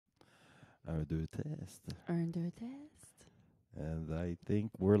Un, deux, test. Un, deux, test. And I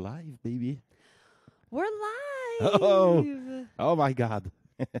think we're live, baby. We're live. Oh, oh my God.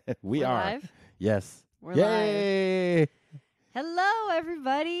 we We're are. live. Yes. We're Yay! live. Hello,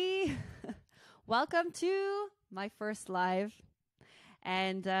 everybody. Welcome to my first live.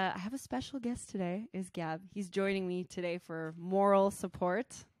 And I have a special guest today, is Gab. He's joining me today for moral support.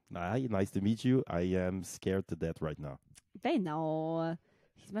 Hi, nice to meet you. I am scared to death right now. They know.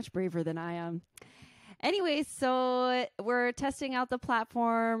 He's much braver than I am. Anyway, so we're testing out the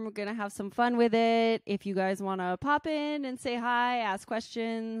platform. We're going to have some fun with it. If you guys want to pop in and say hi, ask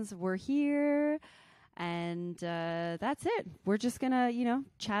questions, we're here. And that's it. We're just going to,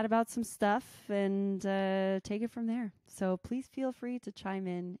 chat about some stuff and take it from there. So please feel free to chime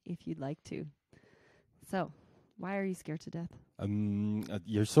in if you'd like to. So, why are you scared to death?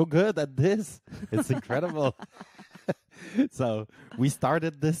 You're so good at this. It's incredible. So we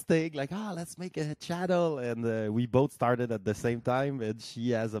started this thing like, let's make a channel. And we both started at the same time. And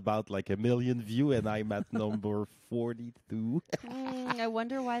she has about like 1 million views. And I'm at number 42. I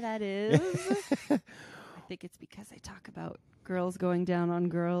wonder why that is. I think it's because I talk about girls going down on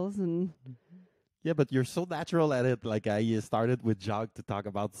girls. And yeah, but you're so natural at it. Like I started with Jacques to talk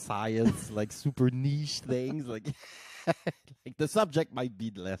about science, like super niche things. Like, like the subject might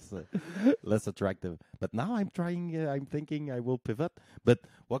be less attractive. But now I'm trying. I'm thinking I will pivot. But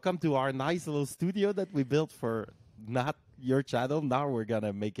welcome to our nice little studio that we built for not your channel. Now we're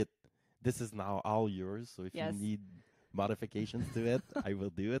gonna make it. This is now all yours. So if Yes. you need modifications to it, I will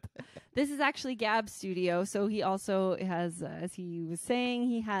do it. this is actually Gab's studio. So he also has, as he was saying,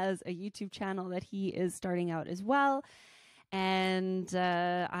 he has a YouTube channel that he is starting out as well. And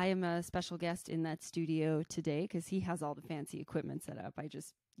I am a special guest in that studio today because he has all the fancy equipment set up. I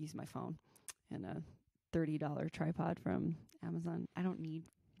just use my phone and a $30 tripod from Amazon. I don't need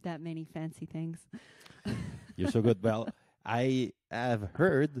that many fancy things. You're so good. Well, I have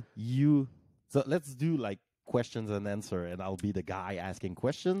heard you. So let's do like questions and answer, and I'll be the guy asking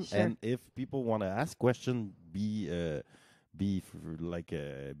questions. Sure. And if people want to ask questions, be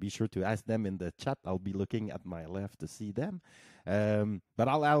sure to ask them in the chat. I'll be looking at my left to see them. But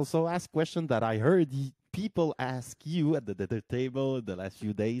I'll also ask questions that I heard people ask you at the table the last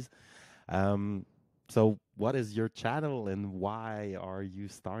few days. So what is your channel and why are you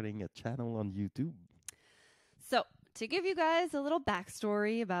starting a channel on YouTube? So, to give you guys a little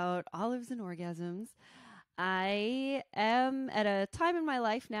backstory about olives and orgasms, I am at a time in my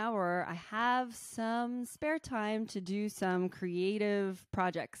life now where I have some spare time to do some creative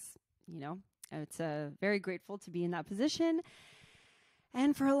projects. It's very grateful to be in that position.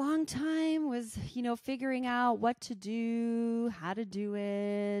 And for a long time was, figuring out what to do, how to do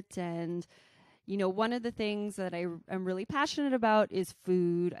it. And, one of the things that I am really passionate about is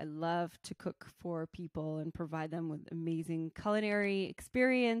food. I love to cook for people and provide them with amazing culinary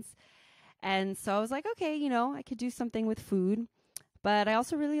experience. And so I was like, okay, I could do something with food, but I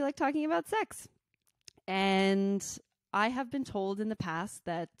also really like talking about sex. And I have been told in the past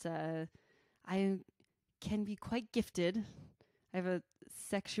that I can be quite gifted. I have a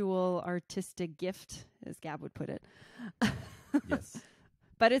sexual artistic gift, as Gab would put it. Yes.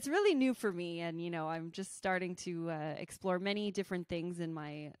 But it's really new for me. And, I'm just starting to explore many different things in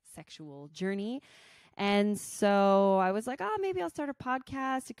my sexual journey. And so I was like, maybe I'll start a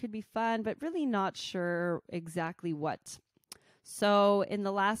podcast. It could be fun, but really not sure exactly what. So in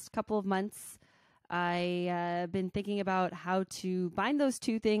the last couple of months, I've been thinking about how to bind those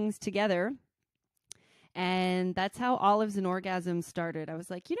two things together. And that's how Olives and Orgasms started. I was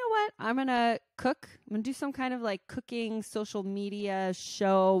like, you know what? I'm going to cook. I'm going to do some kind of like cooking social media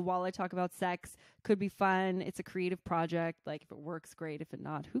show while I talk about sex. Could be fun. It's a creative project. Like if it works, great. If it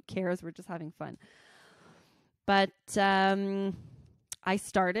not, who cares? We're just having fun. But I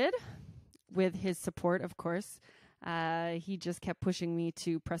started with his support, of course. He just kept pushing me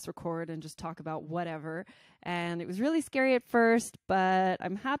to press record and just talk about whatever. And it was really scary at first, but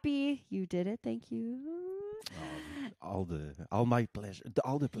I'm happy you did it. Thank you. All my pleasure.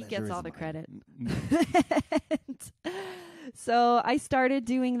 All the pleasure. He gets is all the mine. credit. So I started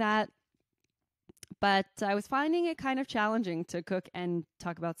doing that. But I was finding it kind of challenging to cook and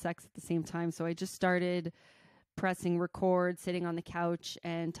talk about sex at the same time. So I just started pressing record, sitting on the couch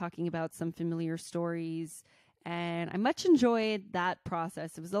and talking about some familiar stories. And I much enjoyed that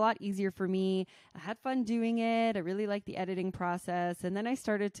process. It was a lot easier for me. I had fun doing it. I really liked the editing process. And then I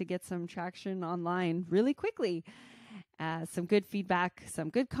started to get some traction online really quickly. Some good feedback,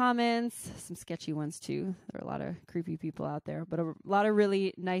 some good comments, some sketchy ones too. There are a lot of creepy people out there, but a lot of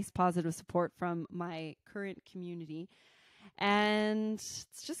really nice positive support from my current community. And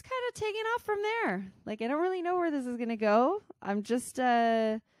it's just kind of taking off from there. Like, I don't really know where this is going to go. I'm just,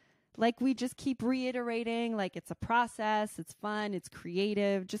 like, we just keep reiterating, like, it's a process, it's fun, it's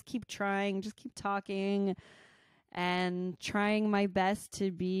creative. Just keep trying, just keep talking, and trying my best to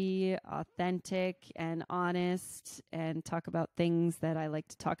be authentic and honest and talk about things that I like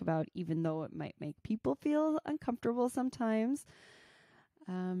to talk about, even though it might make people feel uncomfortable sometimes.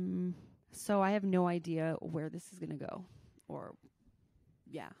 So I have no idea where this is going to go. Or,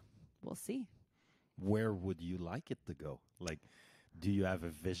 yeah, we'll see. Where would you like it to go? Like, do you have a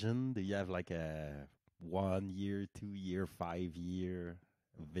vision? Do you have like a 1 year, 2 year, 5 year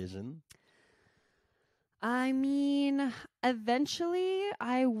vision? I mean, eventually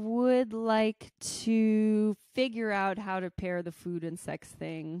I would like to figure out how to pair the food and sex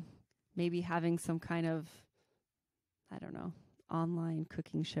thing. Maybe having some kind of, I don't know, online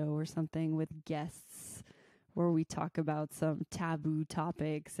cooking show or something with guests where we talk about some taboo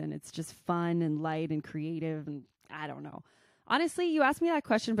topics and it's just fun and light and creative, and I don't know. Honestly, you asked me that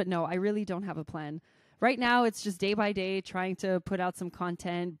question, but no, I really don't have a plan. Right now, it's just day by day trying to put out some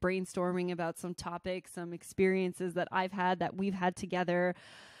content, brainstorming about some topics, some experiences that I've had, that we've had together.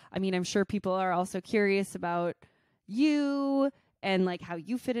 I mean, I'm sure people are also curious about you and like how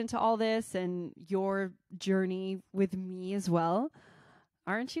you fit into all this and your journey with me as well.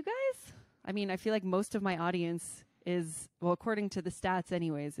 Aren't you guys? I mean, I feel like most of my audience is, well, according to the stats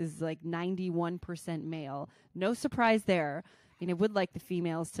anyways, is like 91% male. No surprise there. I mean, I would like the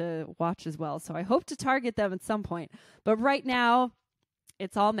females to watch as well, so I hope to target them at some point. But right now,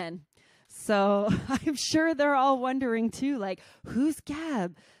 it's all men. So I'm sure they're all wondering too, like, who's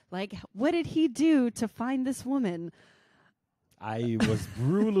Gab? Like, what did he do to find this woman? I was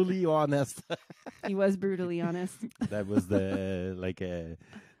brutally honest. He was brutally honest. That was the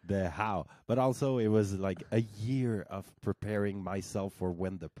how. But also it was like a year of preparing myself for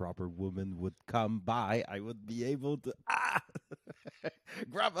when the proper woman would come by. I would be able to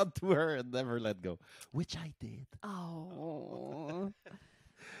grab onto her and never let go, which I did. Oh.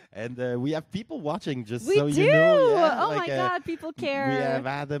 And we have people watching, just We so do. you know. Yeah, Oh like, my God, people care. We have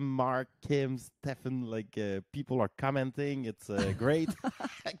Adam, Mark, Kim, Stefan. Like people are commenting. It's great.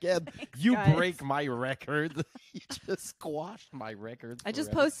 Again, you guys. break my record. You just squashed my record. I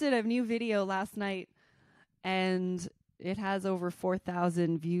just forever. posted a new video last night, and it has over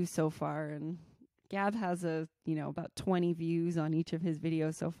 4,000 views so far. And Gab has about 20 views on each of his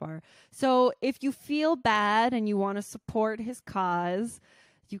videos so far. So if you feel bad and you want to support his cause,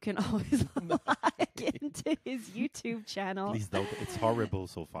 you can always log into his YouTube channel. Please don't. It's horrible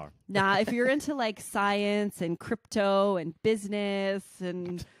so far. Nah, if you're into like science and crypto and business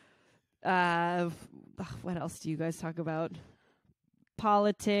and what else do you guys talk about?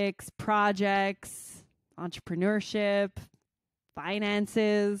 Politics, projects, entrepreneurship,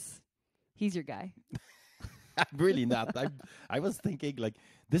 finances. He's your guy. I'm really not. I was thinking like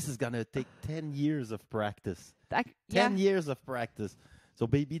this is gonna take 10 years of practice. 10 years of practice. So,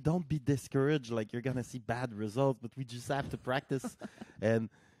 baby, don't be discouraged. Like, you're going to see bad results, but we just have to practice. And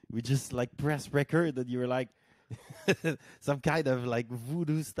we just, like, press record, and you're like, some kind of, like,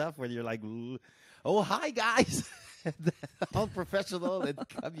 voodoo stuff where you're like, oh, hi, guys. All professional in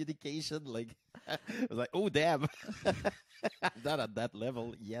communication. Like, I was like, oh, damn. I'm not at that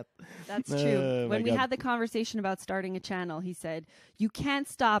level yet. That's true. When we had the conversation about starting a channel, he said, you can't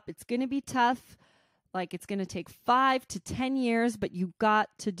stop. It's going to be tough. Like, it's going to take 5 to 10 years, but you got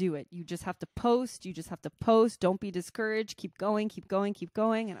to do it. You just have to post. You just have to post. Don't be discouraged. Keep going, keep going, keep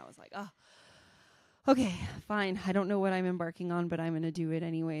going. And I was like, oh, okay, fine. I don't know what I'm embarking on, but I'm going to do it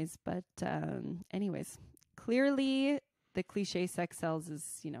anyways. But anyways, clearly the cliche sex sells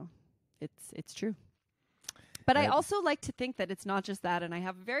is, it's true. But I also like to think that it's not just that. And I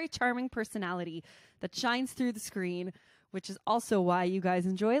have a very charming personality that shines through the screen, which is also why you guys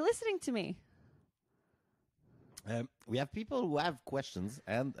enjoy listening to me. We have people who have questions,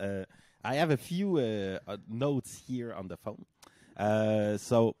 and I have a few notes here on the phone.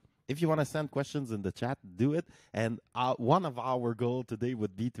 So if you want to send questions in the chat, do it. And one of our goals today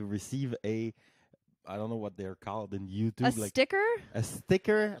would be to receive I don't know what they're called in YouTube. A sticker? A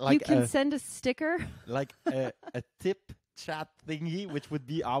sticker. Like you can send a sticker? Like a tip chat thingy, which would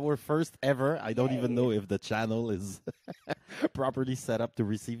be our first ever. I don't even know if the channel is properly set up to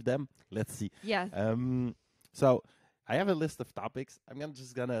receive them. Let's see. Yeah. So I have a list of topics. I'm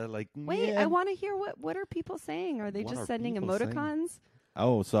just gonna like wait. I want to hear what are people saying? Are they just sending emoticons?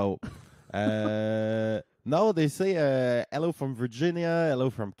 Oh, so No, they say hello from Virginia,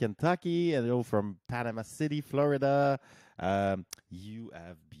 hello from Kentucky, hello from Panama City, Florida. You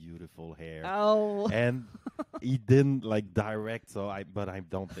have beautiful hair. Oh. And he didn't like direct, but I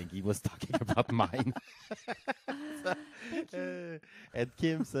don't think he was talking about mine. So, Thank you. and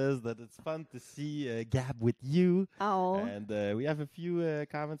Kim says that it's fun to see Gab with you. Oh. And we have a few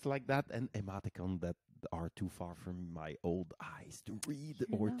comments like that and emoticon that are too far from my old eyes to read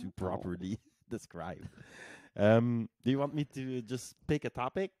or to properly describe. Do you want me to just pick a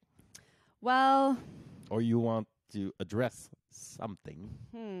topic? Well, or you want to address something?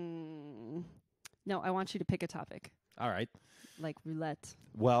 No, I want you to pick a topic. All right. Like roulette.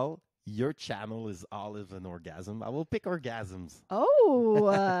 Well, your channel is Olive and Orgasm. I will pick orgasms. Oh,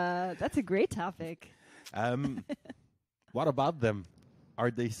 that's a great topic. What about them?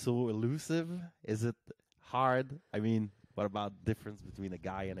 Are they so elusive? Is it hard? I mean, what about difference between a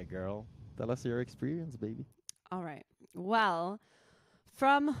guy and a girl? Tell us your experience, baby. All right. Well,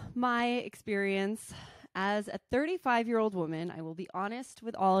 from my experience as a 35-year-old woman, I will be honest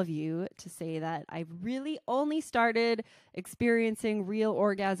with all of you to say that I've really only started experiencing real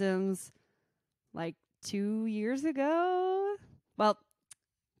orgasms like 2 years ago. Well,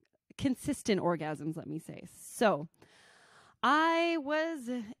 consistent orgasms, let me say. So, I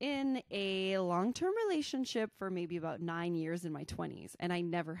was in a long-term relationship for maybe about 9 years in my 20s, and I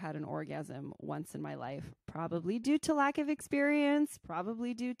never had an orgasm once in my life, probably due to lack of experience,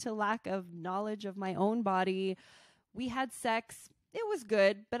 probably due to lack of knowledge of my own body. We had sex. It was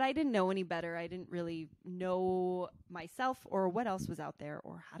good, but I didn't know any better. I didn't really know myself or what else was out there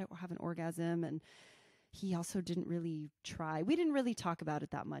or how to have an orgasm, and he also didn't really try. We didn't really talk about it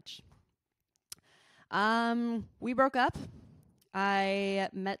that much. We broke up. I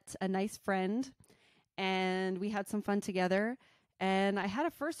met a nice friend and we had some fun together, and I had a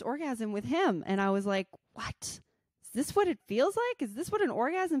first orgasm with him, and I was like, what? Is this what it feels like? Is this what an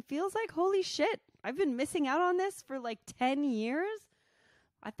orgasm feels like? Holy shit. I've been missing out on this for like 10 years.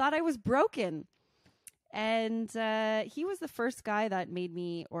 I thought I was broken. And he was the first guy that made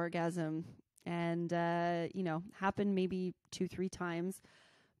me orgasm, and happened maybe 2-3 times.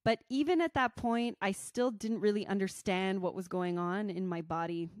 But even at that point, I still didn't really understand what was going on in my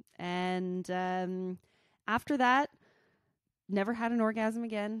body. And after that, never had an orgasm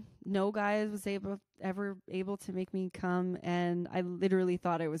again. No guy was ever able to make me come. And I literally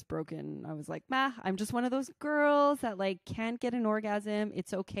thought I was broken. I was like, I'm just one of those girls that like can't get an orgasm.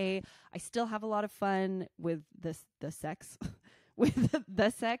 It's okay. I still have a lot of fun with the sex, with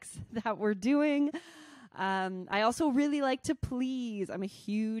the sex that we're doing. I also really like to please. I'm a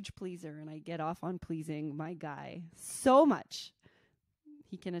huge pleaser, and I get off on pleasing my guy so much.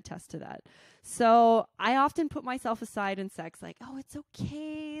 He can attest to that. So I often put myself aside in sex, like, oh, it's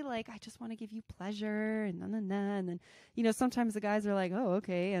okay. Like, I just want to give you pleasure, and And then, sometimes the guys are like, oh,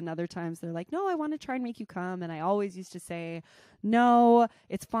 okay. And other times they're like, no, I want to try and make you come. And I always used to say, no,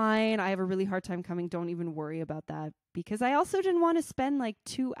 it's fine. I have a really hard time coming. Don't even worry about that. Because I also didn't want to spend like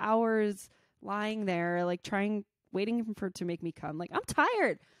 2 hours lying there, like waiting for it to make me come. Like, I'm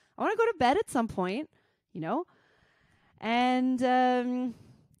tired. I want to go to bed at some point, And,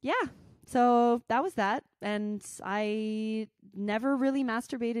 so that was that. And I never really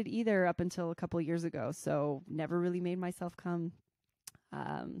masturbated either up until a couple years ago. So never really made myself come.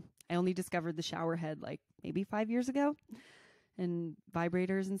 I only discovered the shower head like maybe 5 years ago, and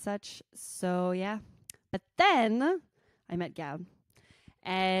vibrators and such. So yeah. But then I met Gab.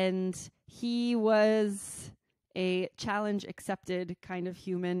 And he was a challenge accepted kind of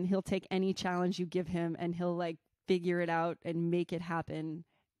human. He'll take any challenge you give him and he'll like figure it out and make it happen.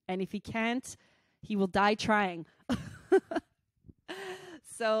 And if he can't, he will die trying.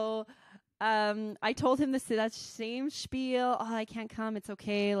 So I told him that same spiel. Oh, I can't come. It's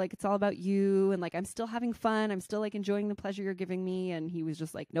okay. Like, it's all about you. And like, I'm still having fun. I'm still like enjoying the pleasure you're giving me. And he was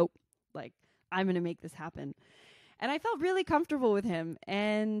just like, nope, like, I'm going to make this happen. And I felt really comfortable with him.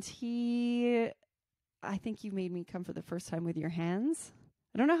 And I think you made me come for the first time with your hands.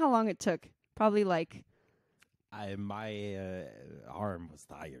 I don't know how long it took. Probably like... My arm was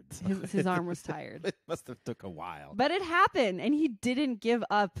tired. His arm was tired. It must have took a while. But it happened, and he didn't give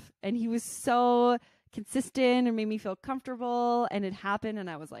up. And he was so consistent and made me feel comfortable. And it happened,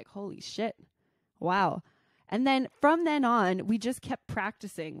 and I was like, holy shit. Wow. And then from then on, we just kept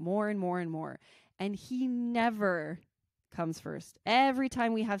practicing more and more and more. And he never comes first. Every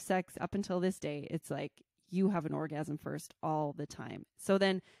time we have sex up until this day, it's like, you have an orgasm first all the time. So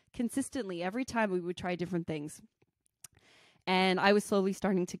then consistently, every time we would try different things. And I was slowly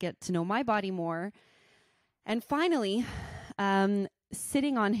starting to get to know my body more. And finally,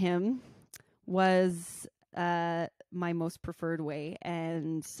 sitting on him was my most preferred way,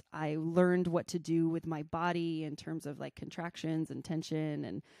 and I learned what to do with my body in terms of like contractions and tension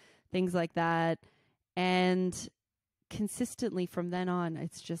and things like that. And consistently from then on,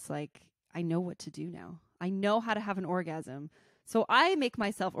 it's just like I know what to do now. I know how to have an orgasm. So I make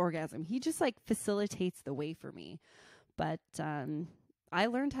myself orgasm. He just like facilitates the way for me. But I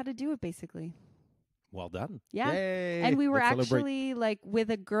learned how to do it basically. Well done. Yeah. Yay. And we were Let's celebrate. actually like with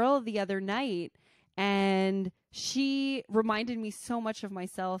a girl the other night, and she reminded me so much of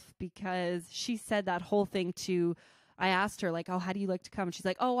myself because she said that whole thing to, I asked her like, oh, how do you like to come? And she's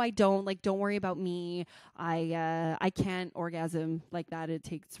like, oh, I don't worry about me. I can't orgasm like that. It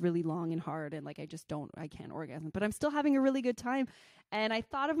takes really long and hard. And like, I can't orgasm, but I'm still having a really good time. And I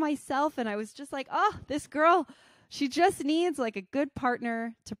thought of myself and I was just like, oh, this girl, she just needs like a good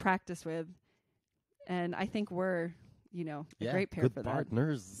partner to practice with. And I think we're, a great pair good for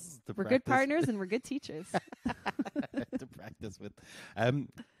partners that. We're good partners and we're good teachers. to practice with.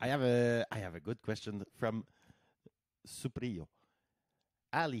 I have a good question from Suprio.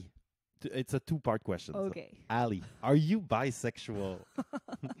 Ali, it's a two-part question. Okay. So, Ali, are you bisexual?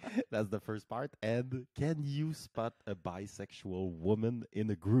 That's the first part. And can you spot a bisexual woman in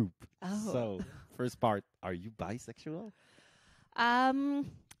a group? Oh. So, first part, are you bisexual?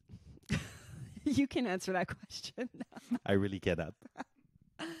 You can answer that question. I really cannot.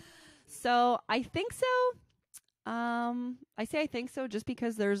 So I think so. I say I think so just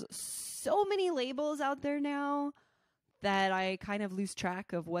because there's so many labels out there now that I kind of lose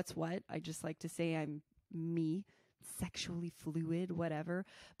track of what's what. I just like to say I'm me, sexually fluid, whatever.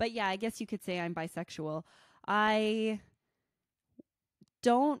 But yeah, I guess you could say I'm bisexual. I'm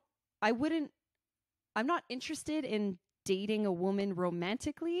not interested in dating a woman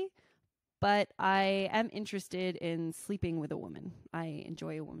romantically, but I am interested in sleeping with a woman. I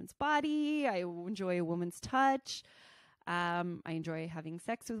enjoy a woman's body. I enjoy a woman's touch. I enjoy having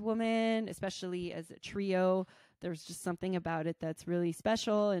sex with women, especially as a trio. There's just something about it that's really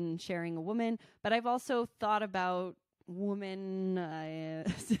special and sharing a woman. But I've also thought about women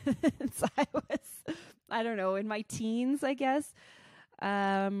since I was, I don't know, in my teens, I guess.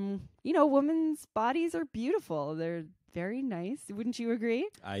 Women's bodies are beautiful. They're very nice. Wouldn't you agree?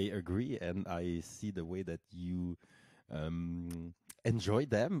 I agree, and I see the way that you enjoy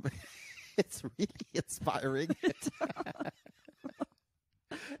them. It's really inspiring.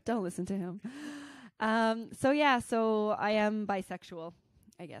 Don't listen to him. So I am bisexual,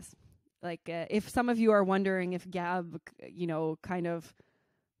 I guess. Like, if some of you are wondering if Gab, kind of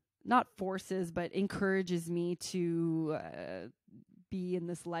not forces, but encourages me to be in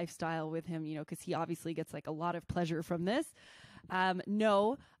this lifestyle with him, because he obviously gets like a lot of pleasure from this.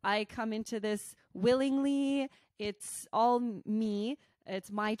 No, I come into this willingly. It's all me.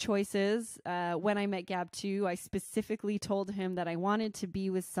 It's my choices. When I met Gab too, I specifically told him that I wanted to be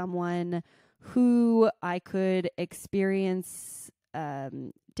with someone who I could experience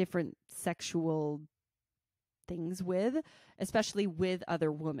different sexual things with, especially with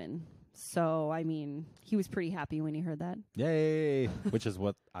other women. So, I mean, he was pretty happy when he heard that. Yay! Which is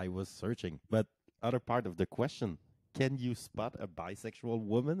what I was searching. But other part of the question, can you spot a bisexual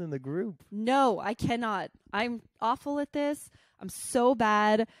woman in the group? No, I cannot. I'm awful at this. I'm so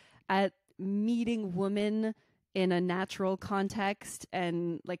bad at meeting women in a natural context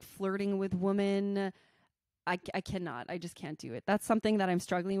and like flirting with women. I cannot. I just can't do it. That's something that I'm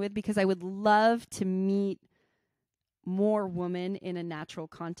struggling with because I would love to meet more women in a natural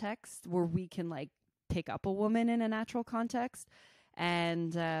context where we can like pick up a woman in a natural context.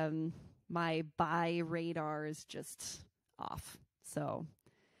 And my bi radar is just off. So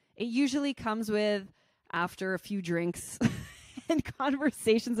it usually comes with after a few drinks and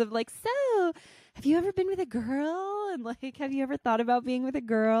conversations of like, so have you ever been with a girl? And like, have you ever thought about being with a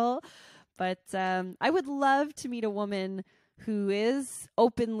girl? But I would love to meet a woman who is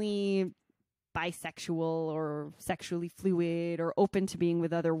openly bisexual or sexually fluid or open to being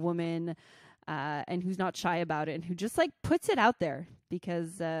with other women, and who's not shy about it and who just like puts it out there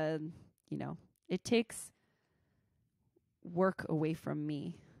because, it takes work away from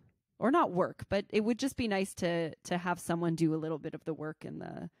me. Or not work, but it would just be nice to have someone do a little bit of the work and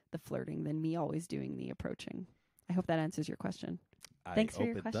the flirting than me always doing the approaching. I hope that answers your question. Thanks for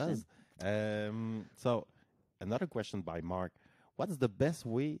your question. Does. So another question by Mark. What's the best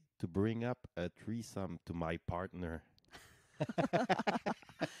way to bring up a threesome to my partner? I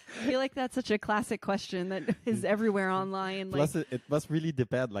feel like that's such a classic question that is everywhere online. Plus, it must really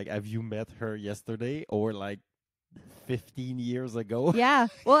depend. Like, have you met her yesterday or like 15 years ago? Yeah.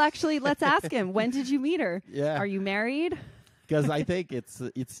 Well, actually, let's ask him. When did you meet her? Yeah. Are you married? because I think it's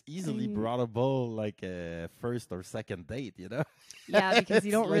easily mean- broughtable like a first or second date, you know. Yeah, because you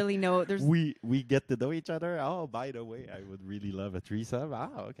It's don't like really know. There's we get to know each other. Oh, by the way, I would really love a threesome.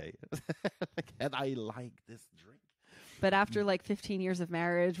 Ah, okay. And I like this drink. But after like 15 years of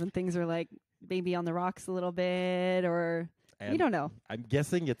marriage, when things are like maybe on the rocks a little bit, or And you don't know. I'm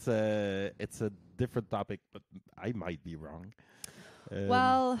guessing it's a different topic, but I might be wrong.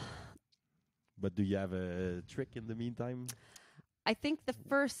 Well, But do you have a trick in the meantime? I think the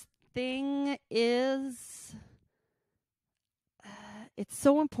first thing is it's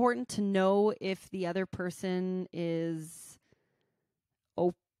so important to know if the other person is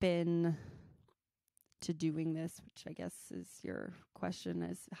open to doing this, which I guess is your question,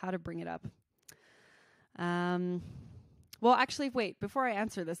 is how to bring it up. Well, actually, wait, before I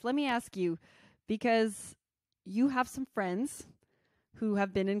answer this, let me ask you, because you have some friends who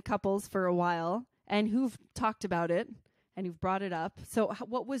have been in couples for a while and who've talked about it and who've brought it up. So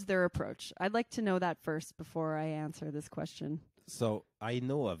what was their approach? I'd like to know that first before I answer this question. So I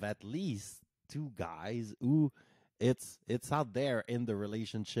know of at least 2 guys who it's out there in the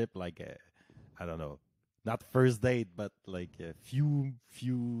relationship, like I don't know, not first date, but like a few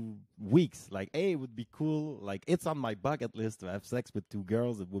weeks. Like, hey, it would be cool. Like, it's on my bucket list to have sex with 2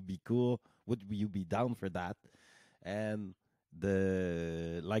 girls. It would be cool. Would you be down for that? And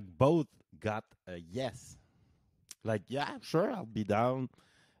both got a yes. Like, yeah, sure, I'll be down.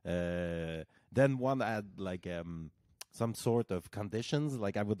 Then one had like some sort of conditions.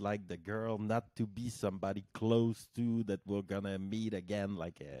 Like, I would like the girl not to be somebody close to that we're gonna meet again,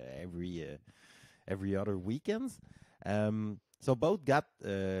 like every other weekends. So both got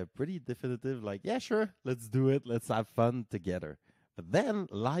pretty definitive, like, yeah, sure, let's do it. Let's have fun together. But then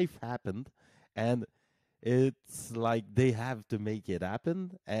life happened, and it's like they have to make it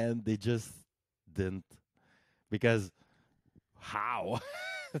happen, and they just didn't. Because how?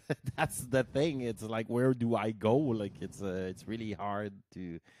 That's the thing. It's like, where do I go? Like, it's really hard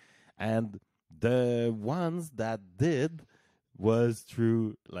to. And the ones that did was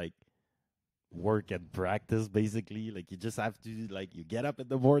through like work and practice, basically. Like, you just have to, like, you get up in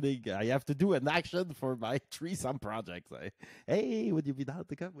the morning. I have to do an action for my threesome projects. Hey, would you be down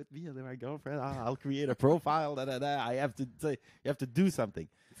to come with me and my girlfriend? I'll create a profile. I have to say, you have to do something.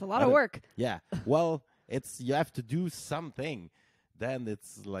 It's a lot of work. Yeah. Well, you have to do something. Then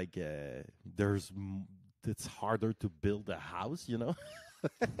it's like it's harder to build a house, you know.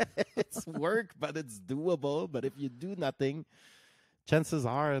 It's work, but it's doable. But if you do nothing, chances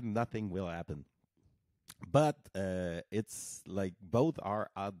are nothing will happen. But it's like both are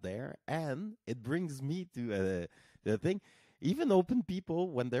out there, and it brings me to the thing. Even open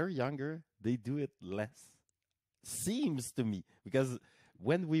people, when they're younger, they do it less. Seems to me, because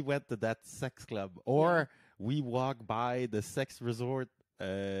when we went to that sex club, or we walk by the sex resort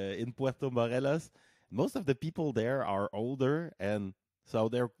in Puerto Morelos, most of the people there are older, and so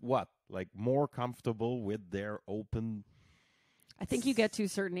they're like more comfortable with their open. I think you get to a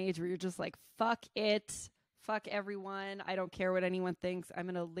certain age where you're just like, fuck it. Fuck everyone. I don't care what anyone thinks. I'm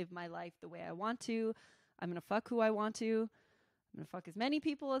going to live my life the way I want to. I'm going to fuck who I want to. I'm going to fuck as many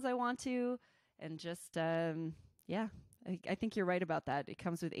people as I want to. And just, yeah, I think you're right about that. It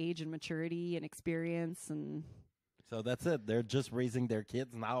comes with age and maturity and experience. And so that's it. They're just raising their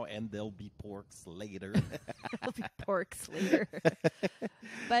kids now, and they'll be porks later. they'll be porks later.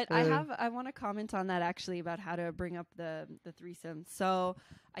 But I want to comment on that, actually, about how to bring up the threesome. So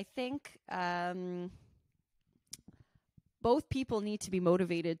I think both people need to be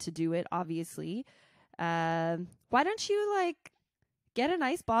motivated to do it, obviously. Why don't you, like, get a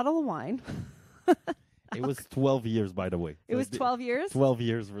nice bottle of wine? It was 12 years, by the way. It was 12 years? 12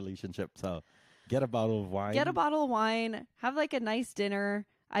 years relationship. So get a bottle of wine. Get a bottle of wine. Have, like, a nice dinner.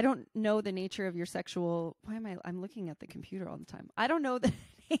 I don't know the nature of your sexual... I'm looking at the computer all the time. I don't know the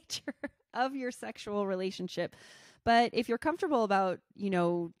nature of your sexual relationship. But if you're comfortable about,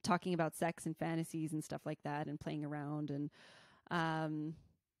 talking about sex and fantasies and stuff like that and playing around and,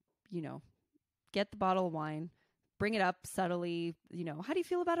 get the bottle of wine, bring it up subtly. How do you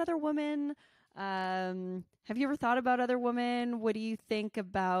feel about other women? Have you ever thought about other women? What do you think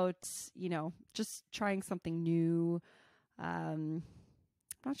about, just trying something new? I'm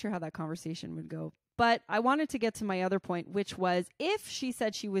not sure how that conversation would go. But I wanted to get to my other point, which was, if she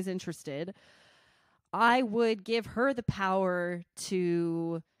said she was interested, I would give her the power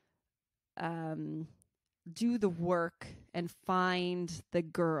to do the work and find the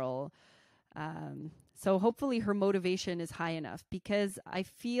girl. So hopefully her motivation is high enough, because I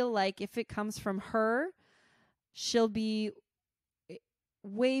feel like if it comes from her, she'll be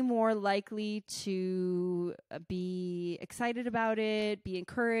way more likely to be excited about it, be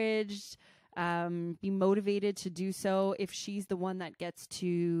encouraged, be motivated to do so if she's the one that gets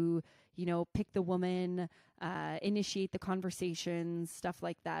to, pick the woman, initiate the conversations, stuff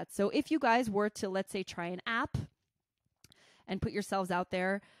like that. So if you guys were to, let's say, try an app and put yourselves out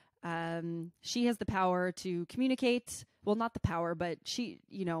there, she has the power to communicate. Well, not the power, but she,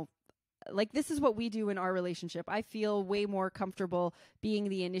 like this is what we do in our relationship. I feel way more comfortable being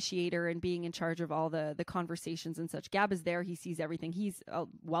the initiator and being in charge of all the conversations and such. Gab is there. He sees everything. He's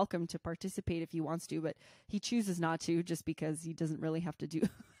welcome to participate if he wants to, but he chooses not to just because he doesn't really have to do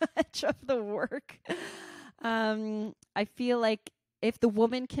much of the work. I feel like if the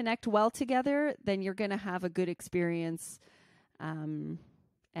women connect well together, then you're going to have a good experience. And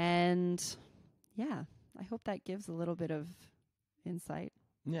yeah, I hope that gives a little bit of insight.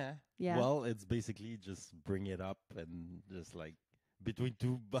 Yeah. Yeah. Well, it's basically just bring it up and just like between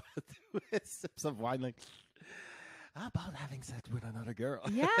two sips of wine, like, how about having sex with another girl?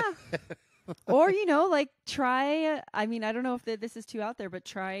 Yeah. Or, like try, I don't know if this is too out there, but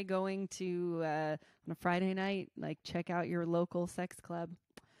try going to, on a Friday night, like check out your local sex club.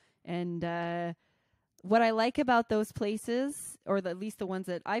 And, what I like about those places, or at least the ones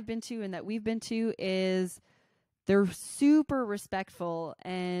that I've been to and that we've been to, is they're super respectful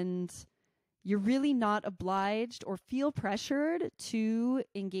and you're really not obliged or feel pressured to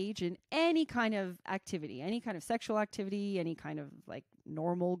engage in any kind of activity, any kind of sexual activity, any kind of like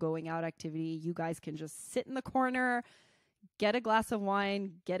normal going out activity. You guys can just sit in the corner, get a glass of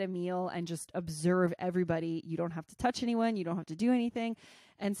wine, get a meal, and just observe everybody. You don't have to touch anyone. You don't have to do anything.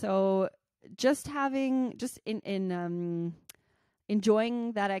 And so just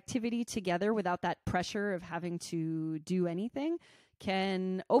enjoying that activity together without that pressure of having to do anything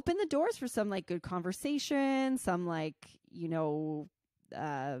can open the doors for some like good conversation, some like,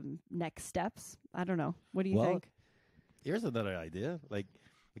 next steps. I don't know. What do you think? Here's another idea. Like,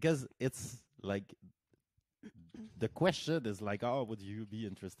 because it's like the question is like, oh, would you be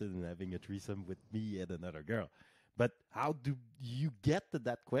interested in having a threesome with me and another girl? But how do you get to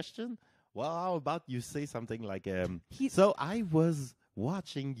that question? Well, how about you say something like, so I was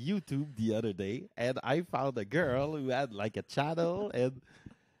watching YouTube the other day and I found a girl who had like a channel and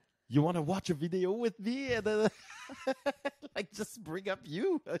you want to watch a video with me? And like just bring up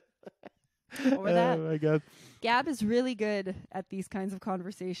you. Or that. Oh my God. Gab is really good at these kinds of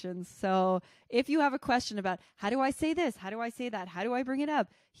conversations. So if you have a question about how do I say this? How do I say that? How do I bring it up?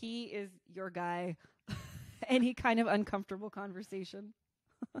 He is your guy. Any kind of uncomfortable conversation.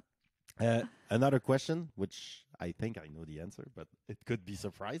 Another question, which I think I know the answer, but it could be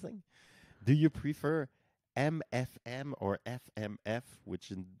surprising. Do you prefer MFM or FMF,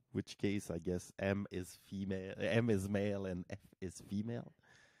 in which case I guess M is male and F is female?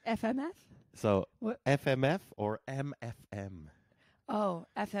 FMF? So what? FMF or MFM? Oh,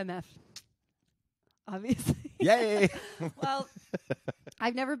 FMF. Obviously. Yay! Well,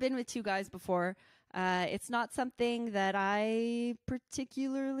 I've never been with two guys before. It's not something that I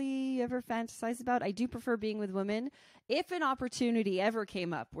particularly ever fantasize about. I do prefer being with women. If an opportunity ever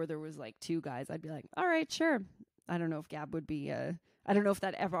came up where there was like two guys, I'd be like, all right, sure. I don't know if Gab would be, I don't know if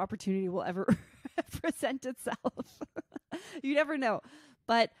that opportunity will ever present itself. You never know.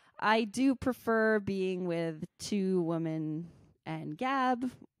 But I do prefer being with two women and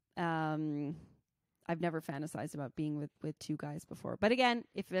Gab. I've never fantasized about being with two guys before. But again,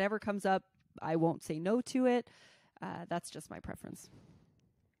 if it ever comes up, I won't say no to it. That's just my preference.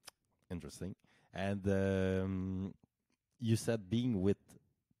 Interesting. And you said being with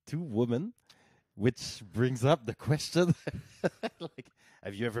two women, which brings up the question, like,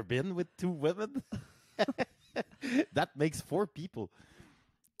 have you ever been with two women? That makes 4 people.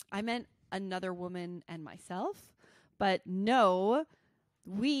 I meant another woman and myself. But no,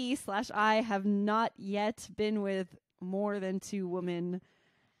 I have not yet been with more than 2 women.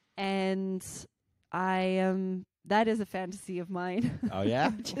 And that is a fantasy of mine. Oh, yeah?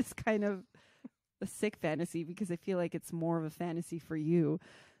 Which is kind of a sick fantasy because I feel like it's more of a fantasy for you.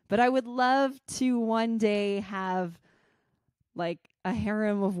 But I would love to one day have like a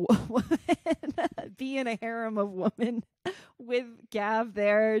harem of women, be in a harem of women with Gav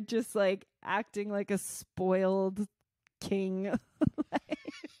there, just like acting like a spoiled king.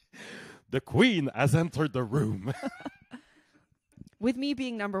 The queen has entered the room. With me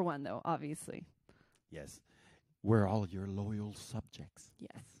being number 1, though, obviously. Yes. We're all your loyal subjects.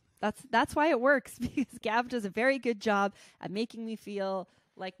 Yes. That's why it works, because Gab does a very good job at making me feel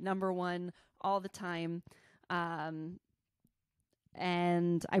like number 1 all the time.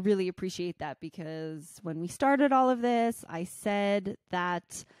 And I really appreciate that, because when we started all of this, I said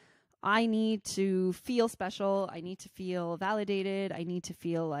that I need to feel special. I need to feel validated. I need to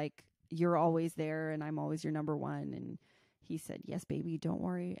feel like you're always there and I'm always your number one. And he said, yes, baby, don't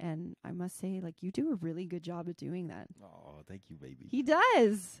worry. And I must say, like, you do a really good job at doing that. Oh, thank you, baby. He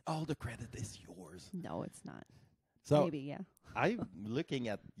does. All the credit is yours. No, it's not. So Maybe, yeah. I'm looking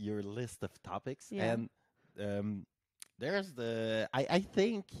at your list of topics, Yeah. and there's I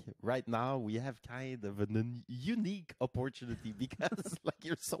think right now we have kind of a unique opportunity because like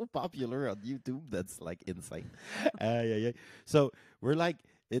you're so popular on YouTube, that's like insane. Yeah. So we're like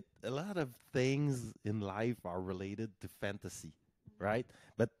a lot of things in life are related to fantasy, right?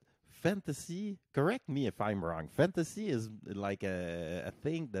 But fantasy, correct me if I'm wrong. Fantasy is like a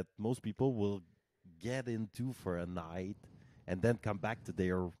thing that most people will get into for a night and then come back to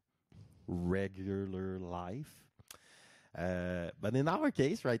their regular life. But in our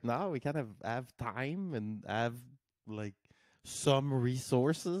case right now, we kind of have time and have like some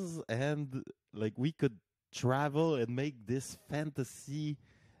resources, and like we could travel and make this fantasy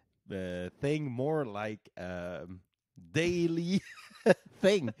thing more like daily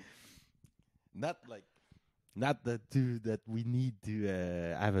thing. Not that we need to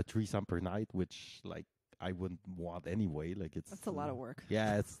have a threesome per night, which like I wouldn't want anyway. Like That's a lot of work.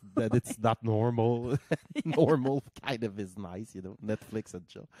 Yeah, it's not normal. Normal kind of is nice, Netflix and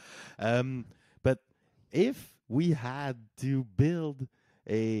chill. But if we had to build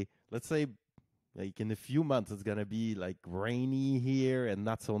let's say, like in a few months, it's gonna be like rainy here and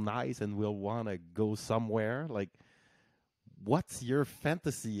not so nice, and we'll want to go somewhere. Like, what's your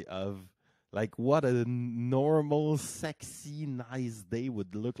fantasy of? Like what a normal, sexy, nice day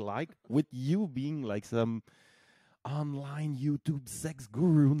would look like with you being like some online YouTube sex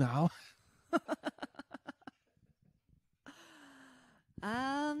guru now.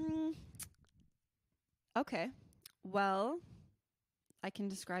 Okay. Well, I can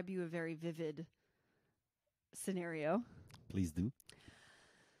describe you a very vivid scenario. Please do.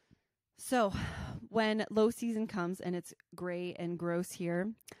 So, when low season comes and it's gray and gross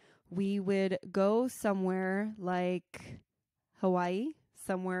here, we would go somewhere like Hawaii,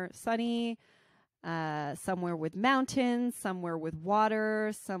 somewhere sunny, somewhere with mountains, somewhere with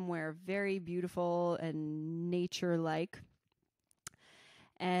water, somewhere very beautiful and nature-like.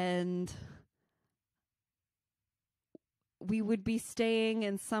 And we would be staying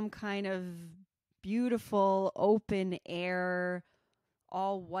in some kind of beautiful open air,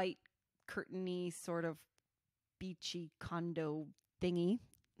 all white, curtainy, sort of beachy condo thingy.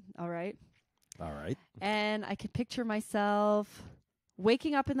 All right. And I could picture myself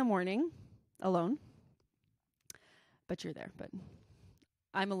waking up in the morning alone. But you're there, but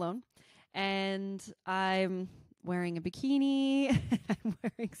I'm alone. And I'm wearing a bikini. I'm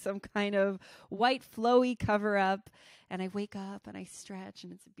wearing some kind of white flowy cover up. And I wake up and I stretch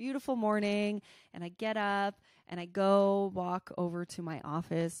and it's a beautiful morning. And I get up and I go walk over to my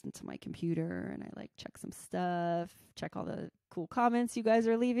office and to my computer. And I like check some stuff, check all the cool comments you guys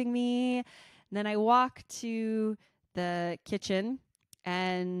are leaving me. And then I walk to the kitchen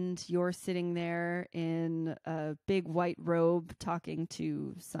and you're sitting there in a big white robe talking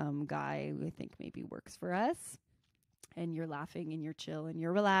to some guy who I think maybe works for us. And you're laughing and you're chill and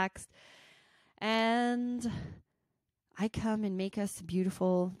you're relaxed. And I come and make us a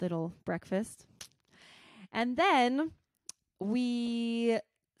beautiful little breakfast. And then we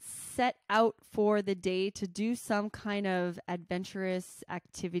set out for the day to do some kind of adventurous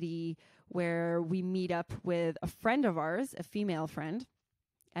activity where we meet up with a friend of ours, a female friend,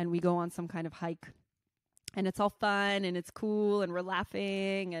 and we go on some kind of hike. And it's all fun and it's cool and we're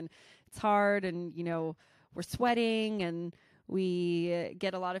laughing and it's hard and, we're sweating and we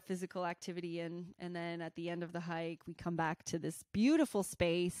get a lot of physical activity in. And then at the end of the hike, we come back to this beautiful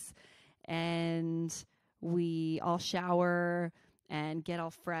space and we all shower and get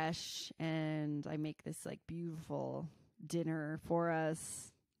all fresh. And I make this like beautiful dinner for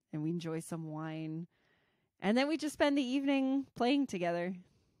us and we enjoy some wine. And then we just spend the evening playing together.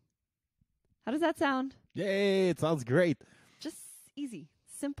 How does that sound? Yay, it sounds great. Just easy,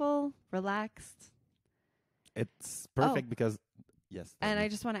 simple, relaxed. It's perfect because, yes. And I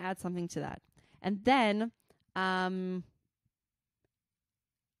just want to add something to that. And then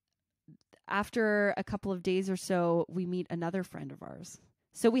after a couple of days or so, we meet another friend of ours.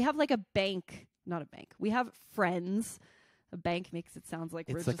 So we have like a bank, not a bank. We have friends. A bank makes it sound like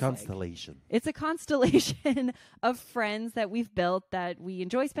it's a constellation. It's a constellation of friends that we've built that we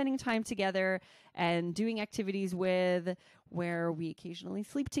enjoy spending time together and doing activities with. where we occasionally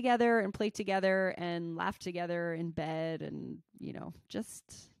sleep together and play together and laugh together in bed, and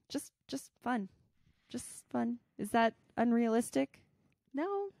just fun. Just fun. Is that unrealistic?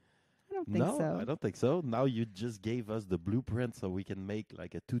 No, I don't think No, so. I don't think so. Now you just gave us the blueprint so we can make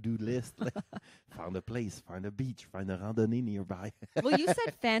like a to-do list. Found a place, find a beach, find a randonnée nearby. Well, you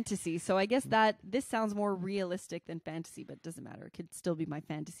said fantasy, so I guess that this sounds more realistic than fantasy, but it doesn't matter. It could still be my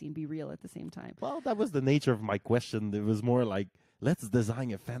fantasy and be real at the same time. Well, that was the nature of my question. It was more like, let's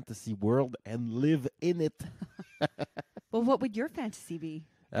design a fantasy world and live in it. Well, what would your fantasy be?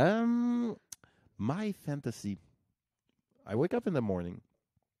 My fantasy. I wake up in the morning.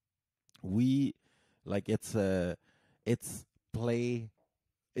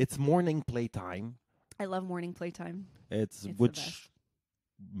 It's morning playtime. I love morning playtime. It's the which best.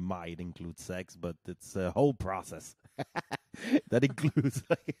 might include sex, but it's a whole process. That includes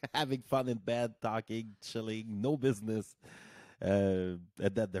like, having fun in bed, talking, chilling, no business, and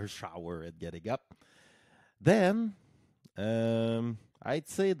then there's shower and getting up. Then I'd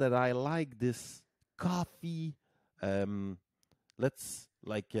say that I like this coffee. Let's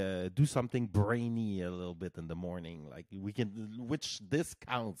do something brainy a little bit in the morning. Like which this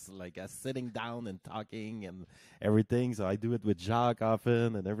counts like as sitting down and talking and everything. So I do it with Jacques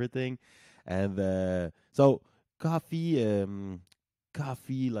often and everything. And so coffee,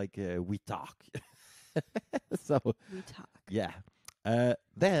 we talk. So We talk. yeah.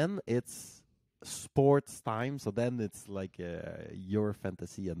 Then it's sports time. So then it's like your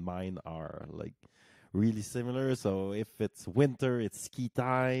fantasy and mine are like really similar. So if it's winter, it's ski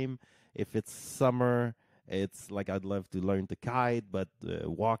time. If it's summer, it's like I'd love to learn to kite, but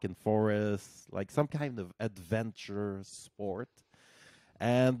walk in forests, like some kind of adventure sport.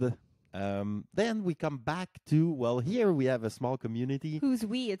 And then we come back to, well, here we have a small community. Who's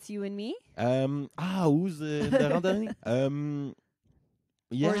we? It's you and me? Who's in the randonnée?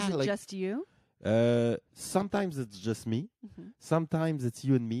 Yeah, Or is it just you? Sometimes it's just me. Mm-hmm. Sometimes it's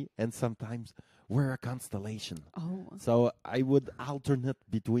you and me, and sometimes we're a constellation. Oh. So I would alternate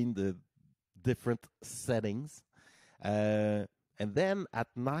between the different settings. And then at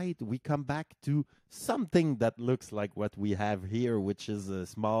night, we come back to something that looks like what we have here, which is a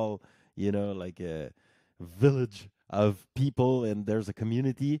small, like a village of people, and there's a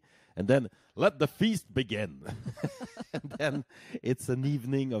community. And then let the feast begin. And then it's an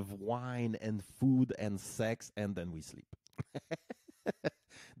evening of wine and food and sex, and then we sleep.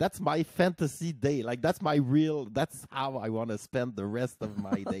 That's my fantasy day. Like, that's how I want to spend the rest of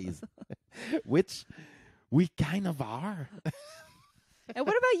my days. Which we kind of are. And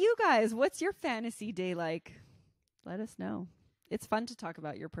what about you guys? What's your fantasy day like? Let us know. It's fun to talk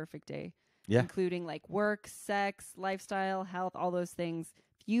about your perfect day. Yeah. Including like work, sex, lifestyle, health, all those things.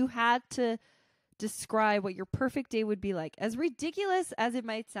 If you had to describe what your perfect day would be like, as ridiculous as it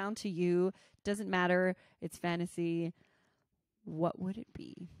might sound to you, doesn't matter. It's fantasy. What would it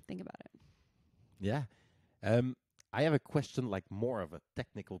be? Think about it. Yeah. I have a question, like more of a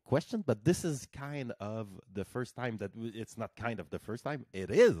technical question, but this is kind of the first time that it's not kind of the first time.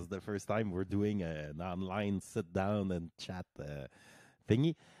 It is the first time we're doing an online sit down and chat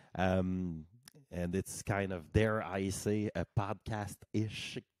thingy. And it's kind of, dare I say, a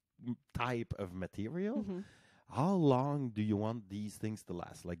podcast-ish type of material. Mm-hmm. How long do you want these things to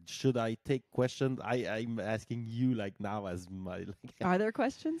last? Like, should I take questions? I'm asking you like now as my. Are there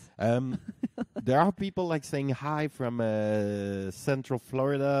questions? There are people like saying hi from Central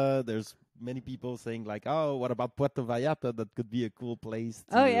Florida. There's many people saying like, oh, what about Puerto Vallarta? That could be a cool place.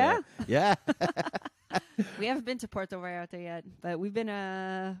 Oh, yeah? Yeah. We haven't been to Puerto Vallarta yet, but we've been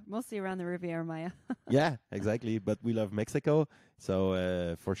mostly around the Riviera Maya. Yeah, exactly. But we love Mexico.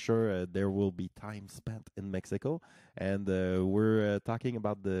 So for sure, there will be time spent in Mexico. And we're talking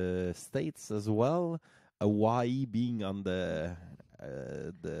about the States as well. Hawaii being on the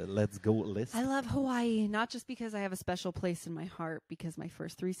let's go list. I love Hawaii, not just because I have a special place in my heart because my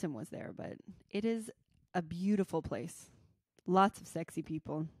first threesome was there, but it is a beautiful place. Lots of sexy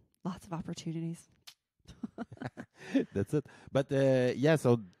people, lots of opportunities. That's it. But yeah,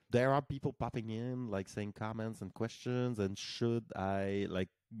 so there are people popping in, like saying comments and questions. And should I, like,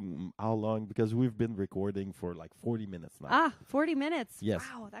 how long? Because we've been recording for like 40 minutes now. 40 minutes. Yes.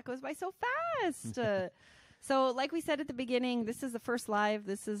 Wow, that goes by so fast. So like we said at the beginning, this is the first live.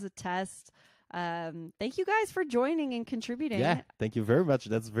 This is a test. Thank you guys for joining and contributing. Yeah, thank you very much.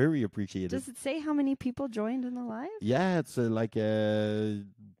 That's very appreciated. Does it say how many people joined in the live? Yeah, it's like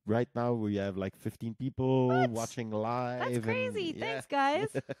right now we have like 15 people watching live. That's crazy. Yeah. Thanks, guys.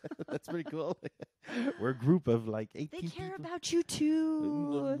 That's pretty cool. We're a group of like 18 They care people. about you too.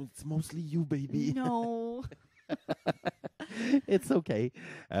 No, it's mostly you, baby. No. It's okay.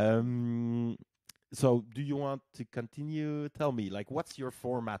 So, do you want to continue? Tell me, like, what's your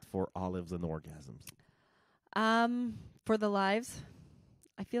format for olives and orgasms? For the lives,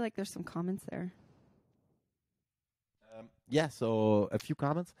 I feel like there's some comments there. Yeah, so a few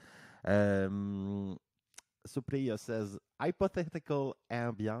comments. Supriya says, hypothetical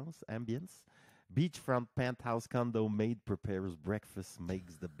ambience. Beachfront penthouse condo, maid prepares breakfast,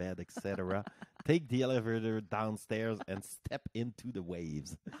 makes the bed, etc. Take the elevator downstairs and step into the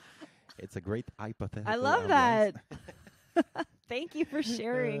waves. It's a great hypothetical I love ambience. that. Thank you for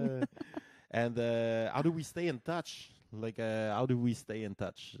sharing. And how do we stay in touch? Like, how do we stay in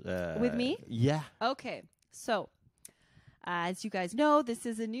touch? With me? Yeah. Okay, so as you guys know, this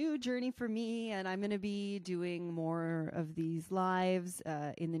is a new journey for me, and I'm going to be doing more of these lives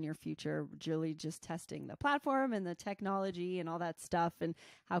in the near future. Really just testing the platform and the technology and all that stuff and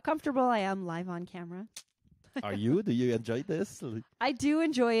how comfortable I am live on camera. Are you? Do you enjoy this? I do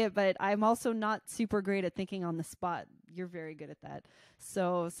enjoy it, but I'm also not super great at thinking on the spot. You're very good at that.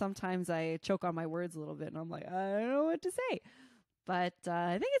 So sometimes I choke on my words a little bit, and I'm like, I don't know what to say. But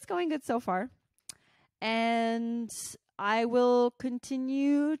I think it's going good so far. And I will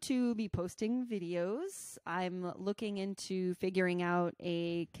continue to be posting videos. I'm looking into figuring out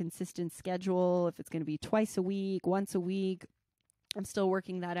a consistent schedule, if it's going to be twice a week, once a week. I'm still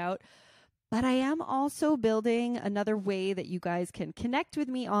working that out. But I am also building another way that you guys can connect with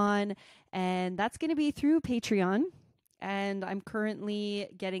me on, and that's going to be through Patreon. And I'm currently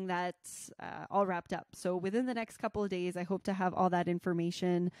getting that all wrapped up. So within the next couple of days, I hope to have all that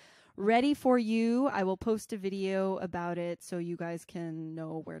information ready for you. I will post a video about it so you guys can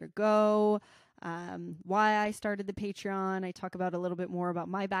know where to go, why I started the Patreon. I talk about a little bit more about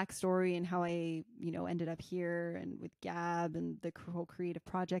my backstory and how I, ended up here and with Gab and the whole creative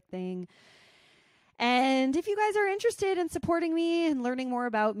project thing. And if you guys are interested in supporting me and learning more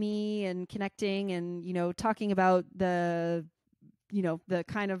about me and connecting and, talking about the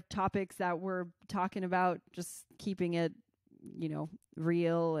kind of topics that we're talking about, just keeping it,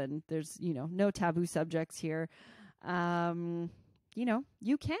 real, and there's, no taboo subjects here,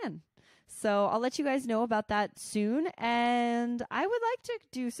 you can. So I'll let you guys know about that soon. And I would like to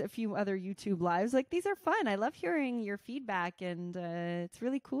do a few other YouTube lives. Like, these are fun. I love hearing your feedback, and it's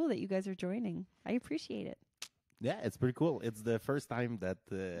really cool that you guys are joining. I appreciate it. Yeah, it's pretty cool. It's the first time that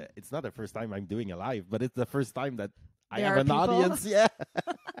it's not the first time I'm doing a live, but it's the first time that I have an audience. Yeah.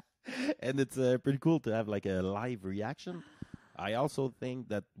 And it's pretty cool to have like a live reaction. I also think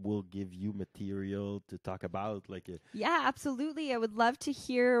that will give you material to talk about. Yeah, absolutely. I would love to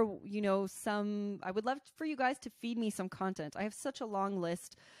hear, I would love for you guys to feed me some content. I have such a long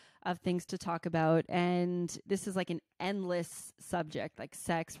list of things to talk about, and this is like an endless subject, like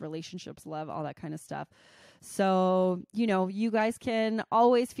sex, relationships, love, all that kind of stuff. So, you guys can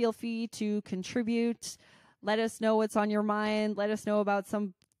always feel free to contribute. Let us know what's on your mind. Let us know about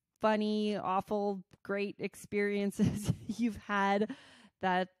some funny, awful, great experiences you've had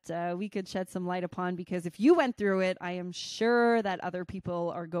that we could shed some light upon, because if you went through it, I am sure that other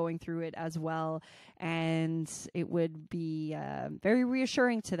people are going through it as well, and it would be very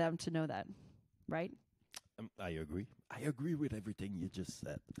reassuring to them to know that, right? I agree. I agree with everything you just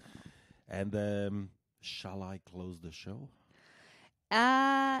said. And shall I close the show?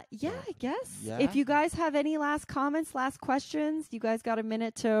 I guess. Yeah. If you guys have any last comments, last questions, you guys got a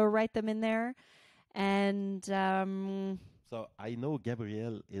minute to write them in there. And so I know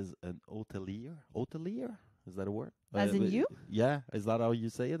Gabrielle is an hotelier. Hotelier? Is that a word? As in you? Yeah. Is that how you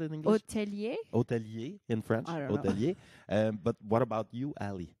say it in English? Hotelier? Hotelier in French. I don't Hotelier. But what about you,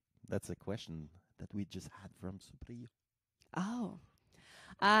 Ali? That's a question that we just had from Supriya. Oh.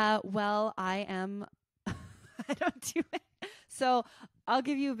 Well, I am... I don't do it. So I'll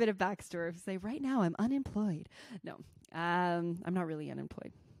give you a bit of backstory. Say, right now I'm unemployed. No, I'm not really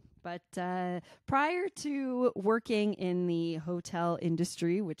unemployed. But prior to working in the hotel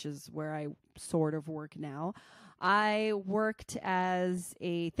industry, which is where I sort of work now, I worked as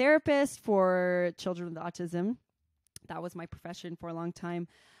a therapist for children with autism. That was my profession for a long time.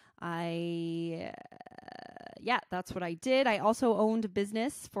 That's what I did. I also owned a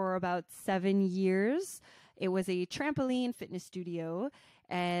business for about 7 years. It was a trampoline fitness studio,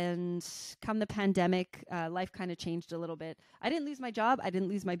 and come the pandemic, life kind of changed a little bit. I didn't lose my job. I didn't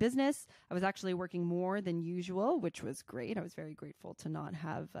lose my business. I was actually working more than usual, which was great. I was very grateful to not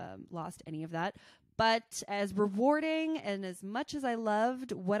have lost any of that. But as rewarding and as much as I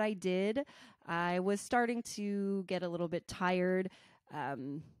loved what I did, I was starting to get a little bit tired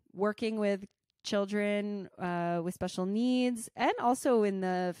working with children with special needs, and also in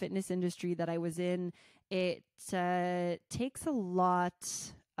the fitness industry that I was in. it takes a lot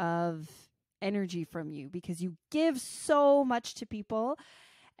of energy from you because you give so much to people.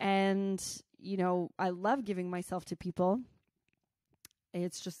 And, you know, I love giving myself to people.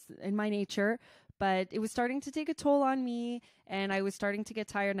 It's just in my nature. But it was starting to take a toll on me, and I was starting to get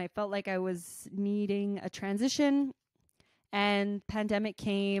tired, and I felt like I was needing a transition. And pandemic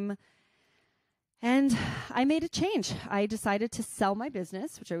came, and I made a change. I decided to sell my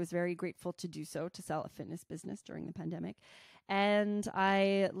business, which I was very grateful to do so, to sell a fitness business during the pandemic. And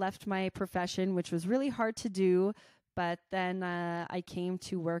I left my profession, which was really hard to do. But then I came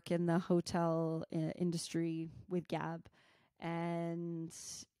to work in the hotel industry with Gab. And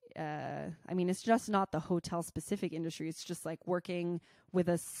I mean, it's just not the hotel specific industry. It's just like working with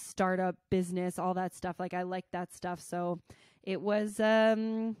a startup business, all that stuff. Like I like that stuff. So it was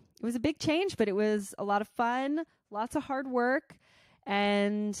a big change, but it was a lot of fun, lots of hard work.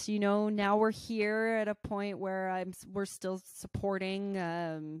 And, you know, now we're here at a point where we're still supporting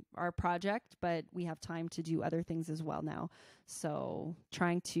our project, but we have time to do other things as well now. So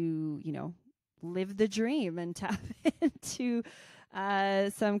trying to, you know, live the dream and tap into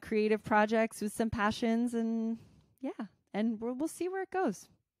some creative projects with some passions, and we'll see where it goes.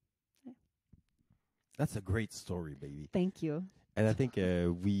 That's a great story, baby. Thank you. And I think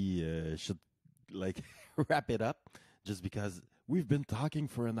we should like wrap it up, just because we've been talking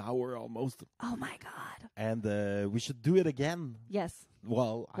for an hour almost. Oh my God. And we should do it again. Yes.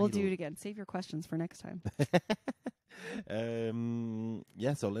 Well, we'll do it again. Save your questions for next time.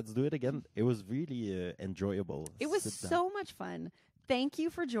 Yeah, so let's do it again. It was really enjoyable. It was so much fun. Thank you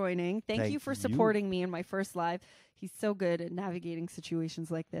for joining. Thank you for supporting me in my first live. He's so good at navigating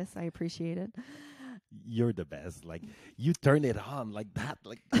situations like this. I appreciate it. You're the best. Like, you turn it on like that.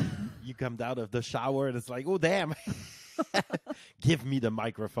 Like, you come out of the shower and it's like, oh, damn. Give me the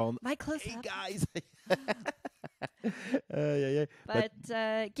microphone. My close Hey, up. guys. Yeah. But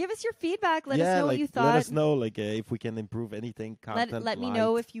give us your feedback. Let us know what you thought. Let us know, like, if we can improve anything. Let me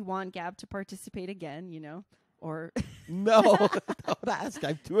know if you want Gab to participate again, you know, or... No, don't ask.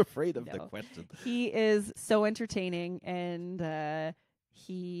 I'm too afraid of the question. He is so entertaining, and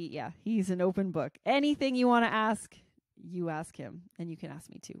he's an open book. Anything you want to ask, you ask him, and you can ask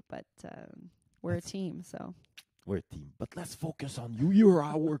me too. But we're a team, so... We're a team, but let's focus on you. You're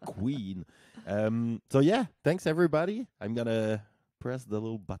our queen. So yeah, thanks everybody. I'm gonna press the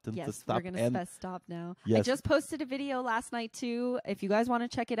little button to stop. We're gonna press stop now. Yes. I just posted a video last night too. If you guys want to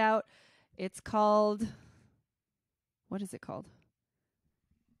check it out, it's called, what is it called?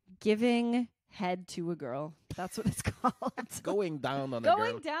 Giving head to a girl. That's what it's called. Going down on a girl.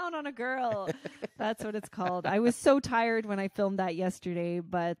 Going down on a girl. That's what it's called. I was so tired when I filmed that yesterday,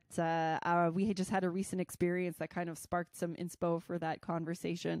 but we had just had a recent experience that kind of sparked some inspo for that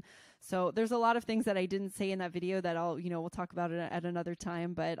conversation. So there's a lot of things that I didn't say in that video that we'll talk about it at another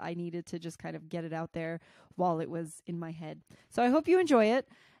time, but I needed to just kind of get it out there while it was in my head. So I hope you enjoy it.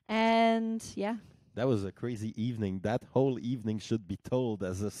 And yeah. That was a crazy evening. That whole evening should be told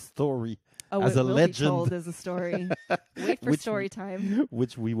as a story, as a legend. Be told as a story. Wait for story time.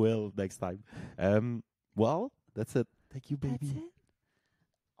 Which we will next time. Well, that's it. Thank you, baby. That's it.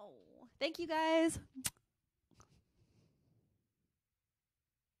 Oh, thank you, guys.